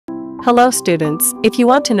Hello students, if you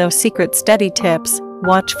want to know secret study tips,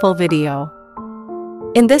 watch full video.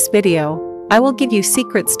 In this video, I will give you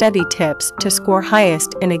secret study tips to score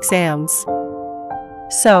highest in exams.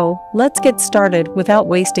 So, let's get started without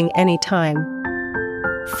wasting any time.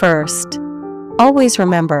 First, always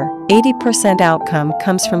remember, 80% outcome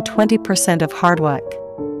comes from 20% of hard work.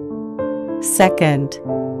 Second,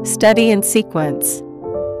 study in sequence.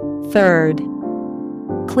 Third,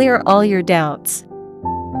 clear all your doubts.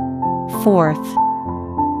 Fourth,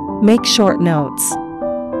 make short notes.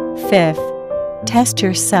 Fifth, test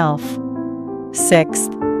yourself.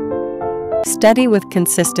 Sixth, study with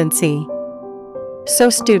consistency. So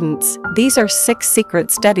students, these are 6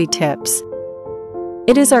 secret study tips.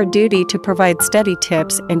 It is our duty to provide study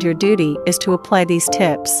tips, and your duty is to apply these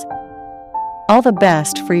tips. All the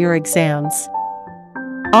best for your exams.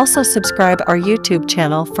 Also subscribe our YouTube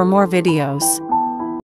channel for more videos.